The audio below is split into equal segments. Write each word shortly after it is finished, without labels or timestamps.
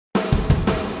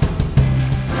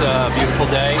a beautiful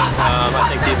day. I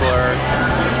think people are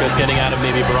just getting out of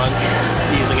maybe brunch,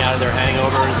 easing out of their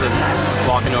hangovers, and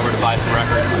walking over to buy some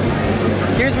records.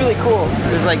 Here's really cool.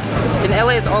 There's like, in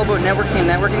LA it's all about networking and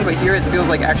networking, but here it feels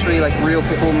like actually like real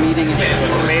people meeting.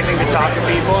 It's amazing to talk to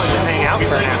people and just hang out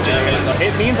for an afternoon.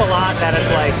 It means a lot that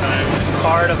it's like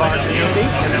part of our community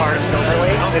and part of Silver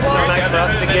Lake. It's so nice for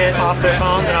us to get off their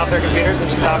phones and off their computers and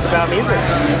just talk about music.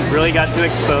 Really got to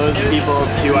expose people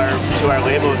to our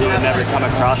label who had never come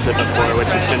across it before,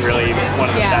 which has been really one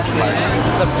of the best parts.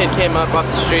 Some kid came up off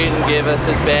the street and gave us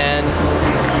his band,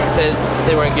 said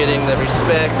they weren't getting the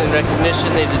respect and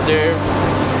recognition they deserve,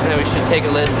 and that we should take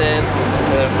a listen.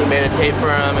 We made a tape for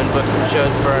him and booked some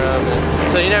shows for him. And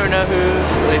so you never know who,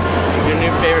 like, your new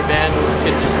favorite band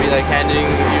could just be like handing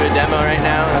you a demo right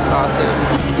now. That's awesome.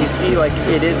 You see, like,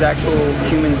 it is actual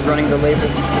humans running the label.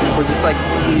 We're just like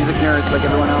music nerds like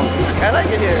everyone else. I like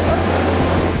it here.